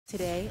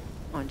Today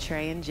on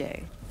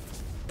TREANDJ.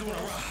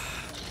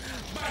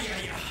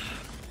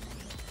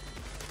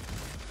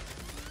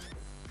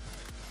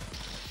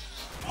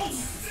 Oh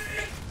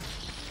shit!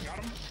 Got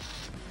him.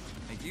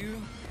 Thank you.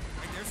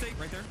 Right there, safe,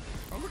 right there.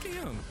 Oh, look at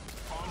him.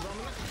 Palms on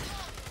it.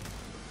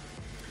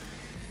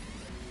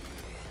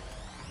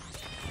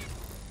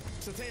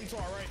 It's a team to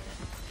our right.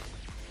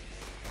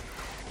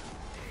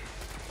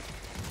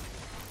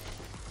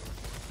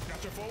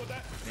 Got your full with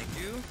that?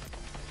 Thank you.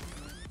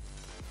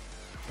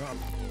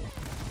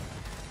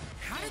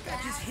 How did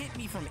that just hit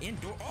me from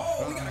indoor?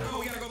 Oh, we gotta go,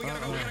 we gotta go, we gotta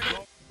go, we gotta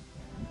go.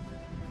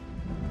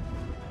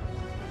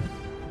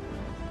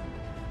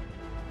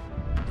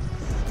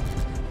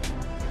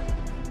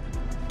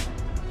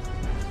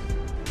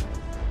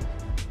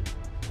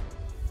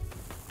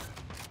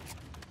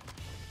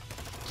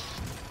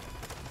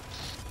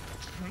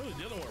 I'm really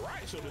dealing with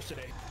riot shoulders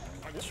today.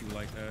 I guess you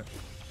like that.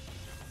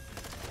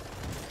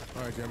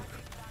 All right, Jim.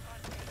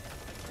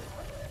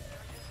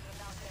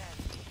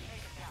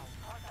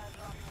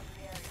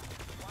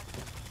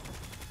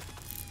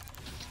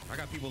 I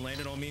got people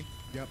landed on me.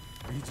 Yep.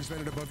 He just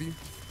landed above you.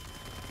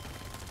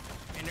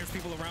 And there's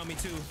people around me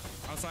too,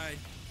 outside.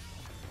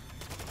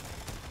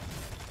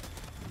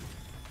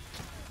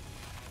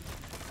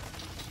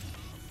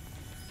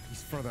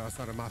 He's further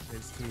outside of my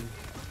fence too.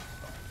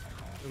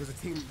 There was a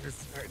team,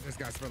 this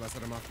guy's further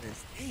outside of my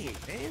fence. Dang,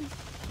 man.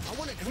 I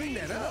want to clean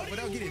that up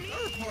without getting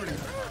third party.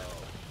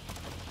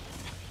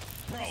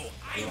 Bro,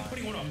 I am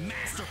putting on a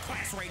master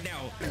class right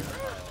now.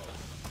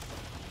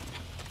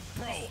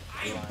 Bro,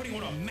 I am putting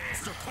on a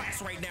master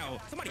class right now.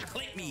 Somebody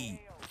click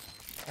me.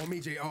 On me,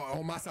 Jay.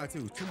 On my side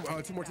too.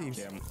 Two more teams.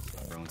 Yeah,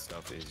 our own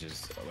stuff is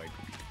just like,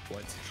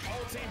 what?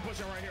 Whole team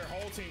pushing right here.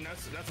 Whole team.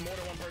 That's more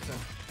than one person.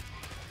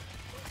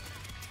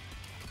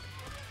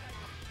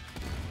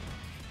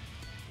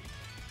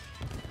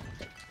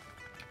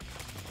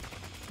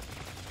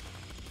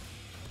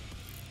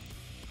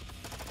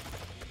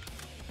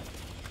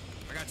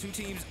 I got two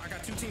teams. I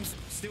got two teams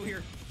still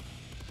here.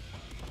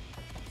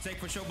 Safe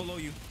for show below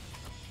you.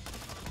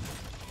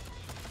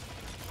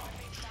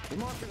 The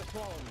monster is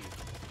following me.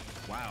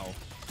 Wow.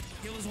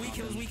 Kill is weak,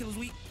 kill is weak, kill is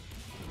weak.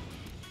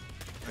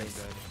 Nice.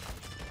 Dead.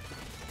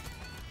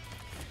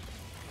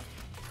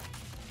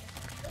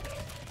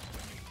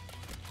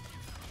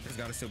 There's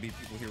gotta still be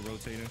people here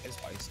rotating. His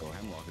ISO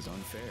hemlock is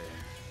unfair.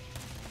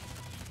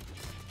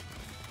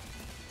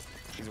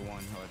 He's a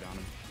one. Oh, I down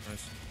him.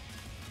 Nice.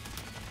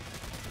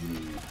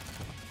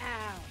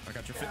 Ow. I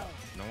got your fit.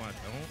 No, I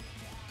don't.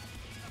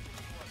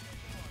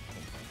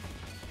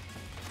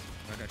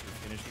 I got your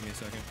finish. Give me a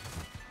second.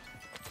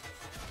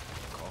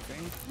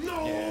 Coughing?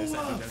 No! Yes,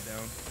 I think that's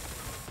down.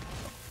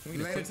 Can we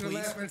get a Landed clip, to the please?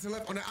 left, landed to the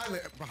left, on the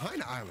island,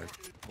 behind the island.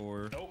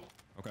 Or Nope.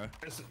 okay.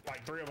 There's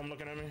like three of them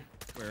looking at me.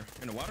 Where?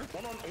 In the water?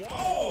 One on one.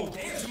 Oh,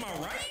 damn, to my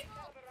right?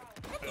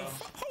 What the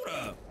fuck? Hold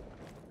up.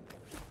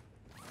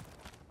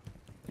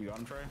 You got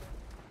him, Trey?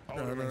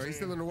 No, he's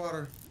still in the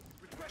water.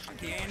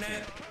 He ain't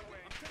that.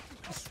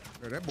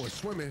 Yeah, that boy's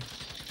swimming.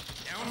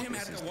 Down him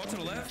at the wall to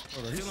the left.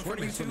 Hold on, he's Still in front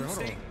of you swimming, too.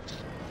 hold Stay. on.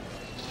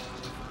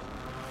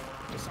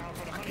 It's time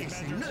for the I honey can't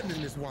see badger. nothing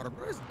in this water,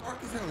 bro. It's dark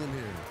as hell in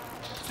here.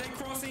 Stay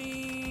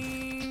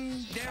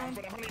crossing. Time Down.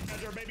 for the honey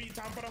badger, baby.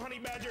 Time for the honey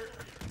badger.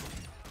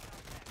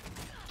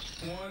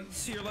 One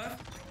to your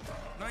left.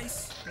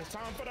 Nice. It's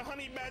time for the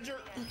honey badger.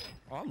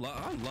 Oh,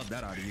 I love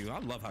that out of you. I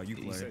love how you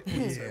play.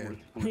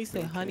 He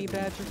said honey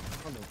badger.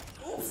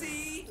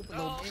 Oopsie.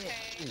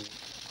 Okay.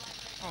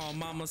 Oh,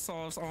 mama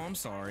sauce. Oh, I'm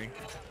sorry.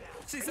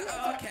 She said,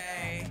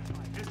 okay.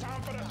 It's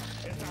time for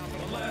the. It's time for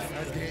the Left.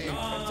 That's game.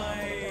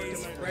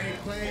 Nice. Great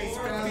plays,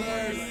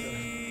 fellas.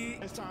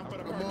 It's time for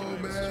the Come on,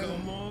 percolator. man.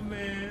 Come on,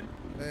 man.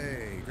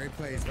 Hey, great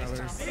plays,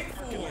 fellas. Big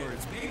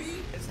forwards,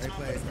 baby. It's Great time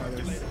for plays, the fellas.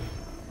 percolator.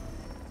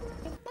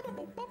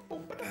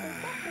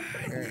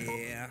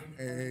 Yeah.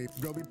 Hey,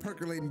 don't be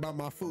percolating by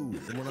my food.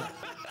 You wanna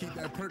keep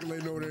that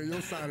percolating over there on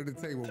your side of the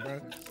table,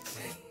 man.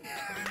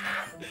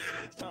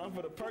 It's time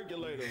for the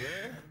percolator,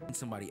 man.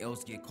 Somebody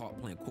else get caught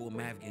playing cool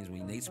math games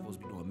when they supposed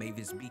to be doing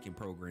Mavis speaking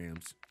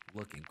programs,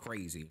 looking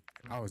crazy.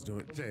 I was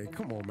doing, Jay,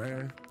 come on,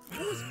 man.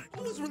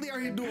 Who was really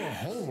out here doing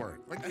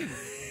homework? Like, you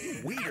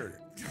weird.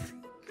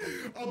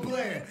 I'm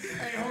playing.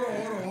 Hey,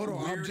 hold on.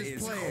 I'm Weird just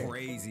is playing.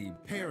 crazy.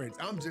 Parents,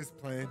 I'm just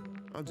playing.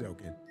 I'm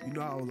joking. You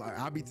know how like,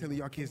 I be telling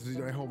y'all kids to do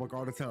their homework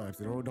all the time,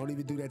 so don't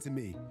even do that to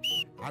me.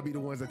 I be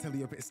the ones that tell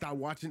you, stop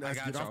watching us,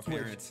 got get y'all, off Twitch,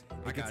 parents. I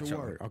and get got to y'all.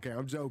 work. Okay,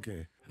 I'm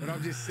joking. But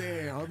I'm just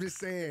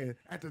saying,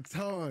 at the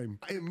time,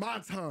 in my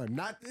time,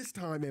 not this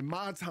time, in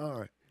my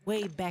time.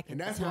 Way back in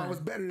And that's the why I time. was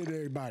better than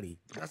everybody.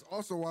 That's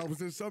also why I was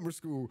in summer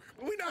school.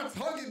 But we're not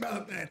talking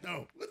about that,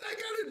 though. What that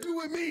got to do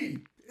with me?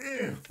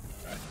 Yeah.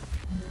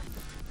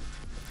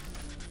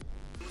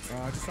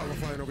 I just saw one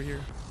flying over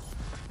here.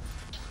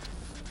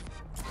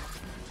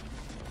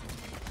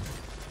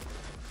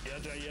 Yeah,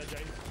 Jay.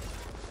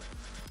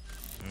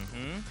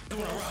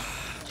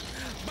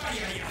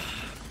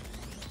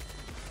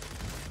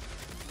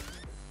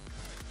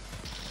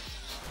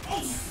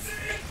 Oh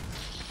shit!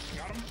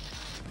 Got him.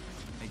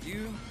 Thank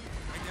you.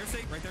 Right there,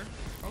 safe. Right there.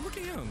 Oh, look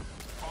at him.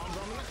 Palms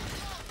on it.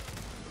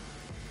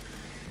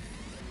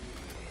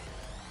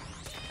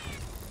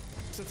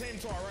 a team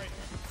to our right.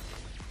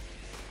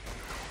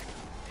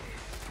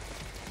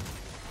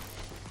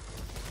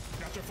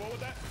 Got your full with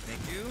that?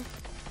 Thank you.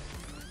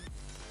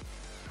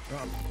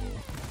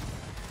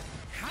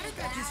 How did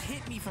that just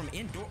hit me from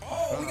indoor?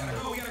 Oh, we gotta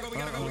go, we gotta go, we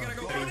gotta go, we gotta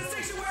go. Oh, the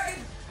station wagon!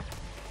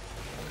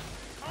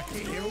 I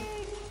can't heal.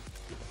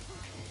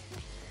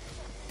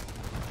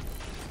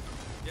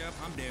 Yep,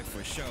 I'm dead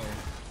for sure.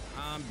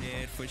 I'm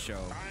dead for sure.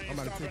 I'm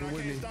about to take it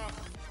with me.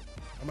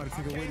 I'm about to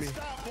take it with me.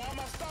 Why am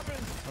I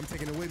stopping? I'm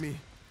taking it with me.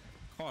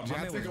 Oh, Jay, my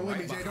man take was it with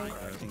right me, Jay. behind.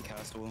 Everything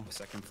castle,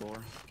 second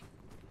floor.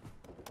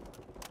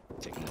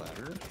 Taking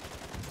ladder.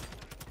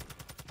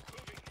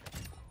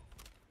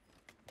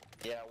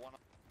 Yeah, one.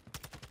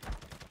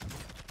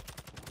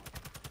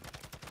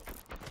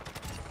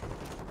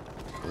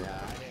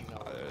 Yeah, I didn't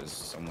know. There's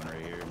someone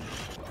right here.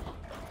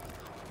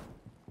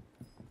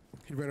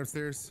 He ran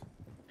upstairs.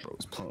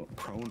 Bro's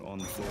prone on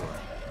the floor.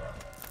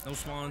 No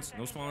spawns,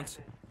 no spawns.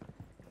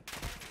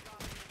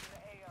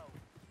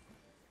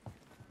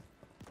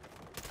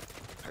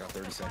 I got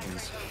 30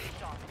 seconds.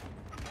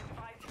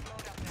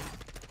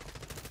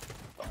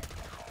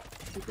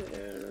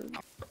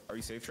 Are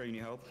you safe, Trey? You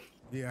need help?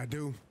 Yeah, I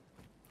do.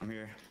 I'm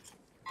here.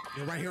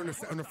 You're right here on the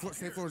floor.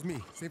 Same floor as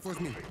me. Same floor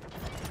as me.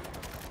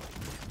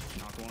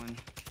 Knock one.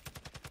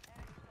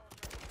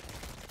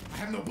 I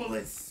have no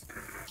bullets.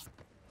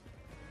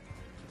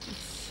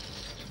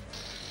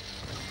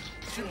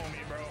 Chew on me,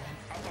 bro.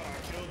 I thought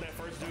I killed that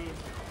first dude.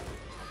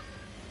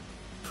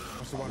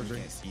 Watch the water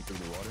drink. Can't see through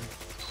the water.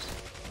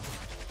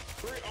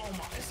 Oh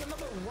my, it's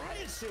another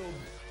riot shield.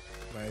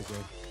 Nice,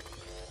 Jay.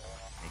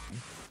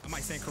 I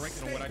might stand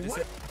corrected on what I just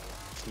said.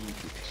 He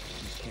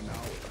came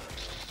out.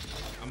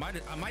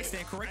 I might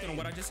stand corrected on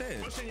what I just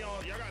said. Pushing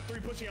y'all. Y'all got 3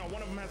 pushing y'all.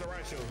 One of them has a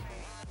riot shield.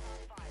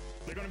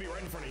 They're gonna be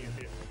right in front of you.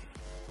 Yeah.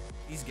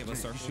 Please give us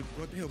circle.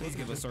 What the hell? Please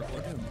give us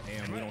circle.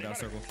 Damn, we don't got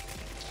circle.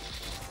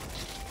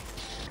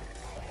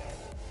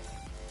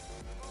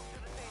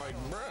 Like,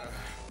 bruh.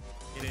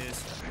 It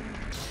is.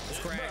 It's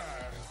crack.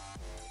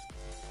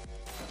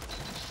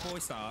 Boy,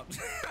 stop.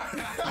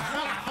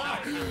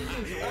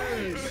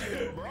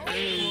 Bro.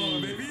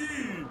 Baby.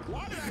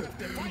 Why did I have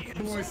to fight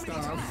him Boy, so many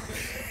stop. times?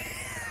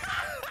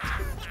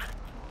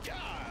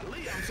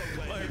 Golly, I'm so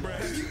glad. Like, bro,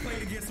 have you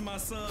played against my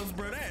subs,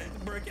 bro?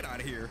 Bro, get out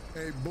of here.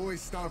 Hey, boy,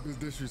 stop is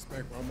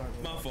disrespectful. I'm not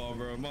gonna. My fault,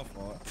 bro. My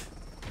fault.